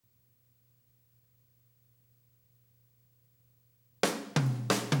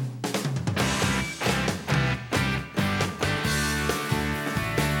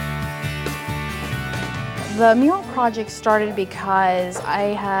The mural project started because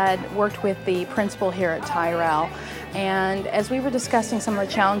I had worked with the principal here at Tyrell, and as we were discussing some of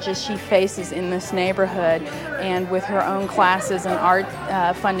the challenges she faces in this neighborhood and with her own classes and art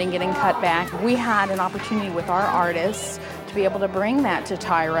funding getting cut back, we had an opportunity with our artists to be able to bring that to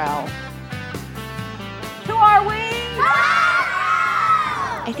Tyrell. Who are we?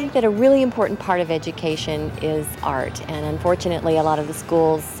 I think that a really important part of education is art, and unfortunately a lot of the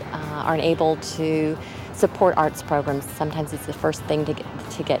schools aren't able to support arts programs. Sometimes it's the first thing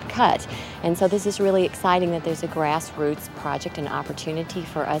to get cut. And so this is really exciting that there's a grassroots project, an opportunity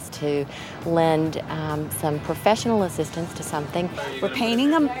for us to lend some professional assistance to something. We're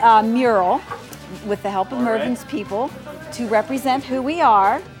painting a mural with the help of Mervyns people to represent who we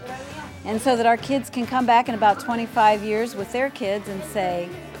are, and so that our kids can come back in about 25 years with their kids and say,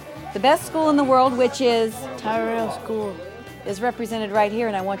 the best school in the world, which is Tyrell School, is represented right here,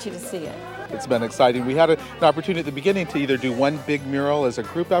 and I want you to see it. It's been exciting. We had an opportunity at the beginning to either do one big mural as a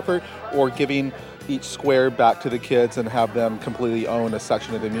group effort or giving each square back to the kids and have them completely own a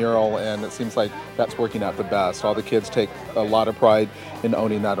section of the mural, and it seems like that's working out the best. All the kids take a lot of pride in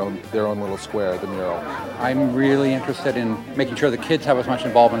owning their own little square, the mural. I'm really interested in making sure the kids have as much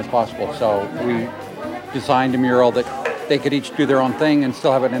involvement as possible, so we designed a mural that they could each do their own thing and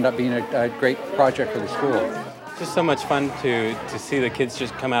still have it end up being a great project for the school. Just so much fun to see the kids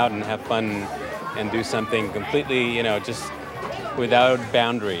just come out and have fun and do something completely, just without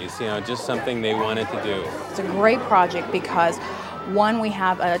boundaries, just something they wanted to do. It's a great project because one, we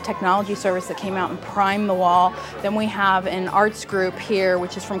have a technology service that came out and primed the wall. Then we have an arts group here,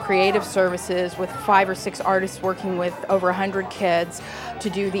 which is from Creative Services, with 5 or 6 artists working with over 100 kids to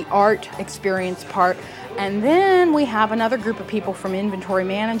do the art experience part. And then we have another group of people from inventory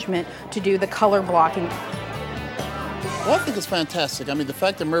management to do the color blocking. Well, I think it's fantastic. I mean, the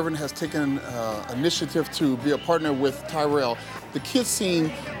fact that Mervyn has taken initiative to be a partner with Tyrell, the kids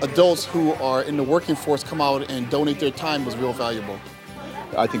seeing adults who are in the working force come out and donate their time was real valuable.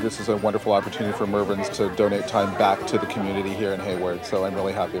 I think this is a wonderful opportunity for Mervyns to donate time back to the community here in Hayward, so I'm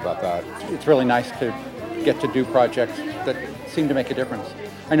really happy about that. It's really nice to get to do projects that seem to make a difference.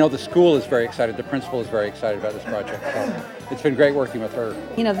 I know the school is very excited, the principal is very excited about this project, so it's been great working with her.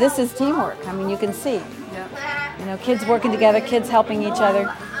 This is teamwork. I mean, you can see. Kids working together, kids helping each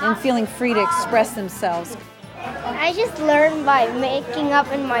other, and feeling free to express themselves. I just learn by making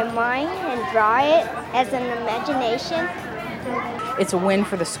up in my mind and draw it as an imagination. It's a win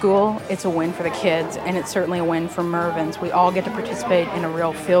for the school, it's a win for the kids, and it's certainly a win for Mervyns. We all get to participate in a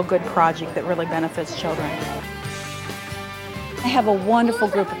real feel-good project that really benefits children. I have a wonderful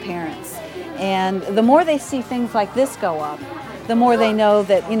group of parents, and the more they see things like this go up, the more they know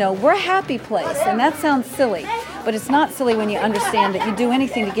that, we're a happy place, and that sounds silly, but it's not silly when you understand that you do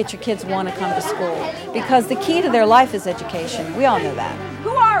anything to get your kids to want to come to school, because the key to their life is education. We all know that. Who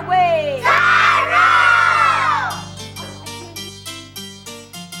are we?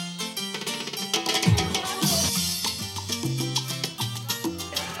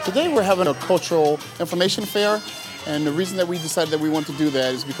 Today we're having a cultural information fair, and the reason that we decided that we want to do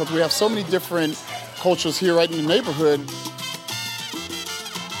that is because we have so many different cultures here right in the neighborhood.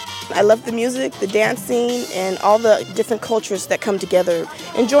 I love the music, the dancing, and all the different cultures that come together,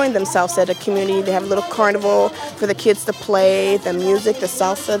 enjoying themselves at a community. They have a little carnival for the kids to play, the music, the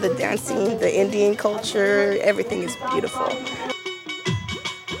salsa, the dancing, the Indian culture, everything is beautiful.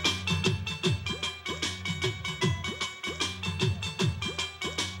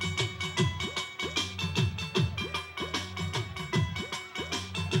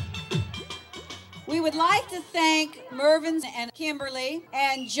 We would like to thank Mervyns and Kimberly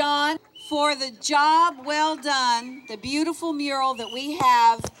and John for the job well done, the beautiful mural that we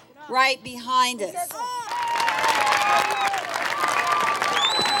have right behind us.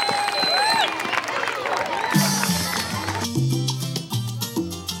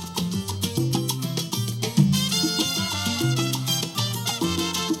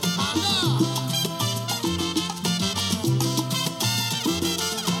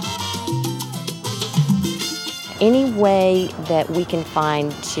 Any way that we can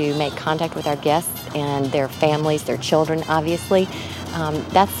find to make contact with our guests and their families, their children, obviously,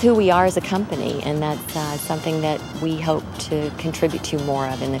 that's who we are as a company, and that's something that we hope to contribute to more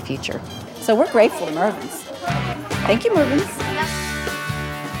of in the future. So we're grateful to Mervyns. Thank you, Mervyns.